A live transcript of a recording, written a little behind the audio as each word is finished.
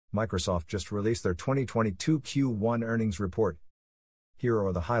Microsoft just released their 2022 Q1 earnings report. Here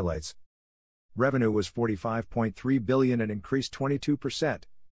are the highlights. Revenue was $45.3 billion and increased 22%.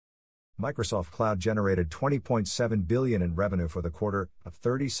 Microsoft Cloud generated $20.7 billion in revenue for the quarter, up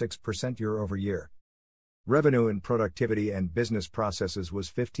 36% year-over-year. Revenue in productivity and business processes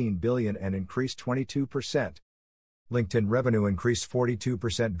was $15 billion and increased 22%. LinkedIn revenue increased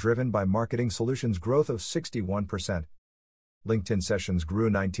 42% driven by marketing solutions growth of 61%. LinkedIn sessions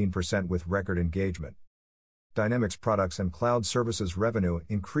grew 19% with record engagement. Dynamics products and cloud services revenue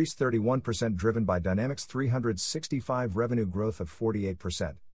increased 31% driven by Dynamics 365 revenue growth of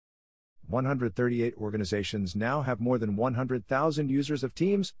 48%. 138 organizations now have more than 100,000 users of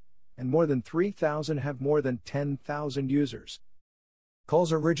Teams, and more than 3,000 have more than 10,000 users.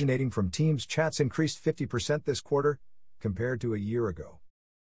 Calls originating from Teams chats increased 50% this quarter, compared to a year ago.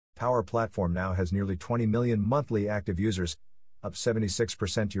 Power Platform now has nearly 20 million monthly active users, up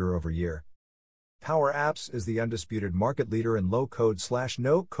 76% year-over-year. Power Apps is the undisputed market leader in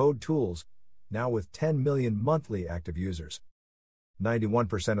low-code/no-code tools, now with 10 million monthly active users.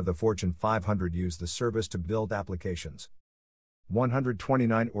 91% of the Fortune 500 use the service to build applications.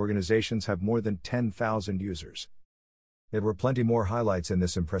 129 organizations have more than 10,000 users. There were plenty more highlights in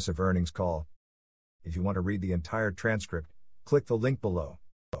this impressive earnings call. If you want to read the entire transcript, click the link below.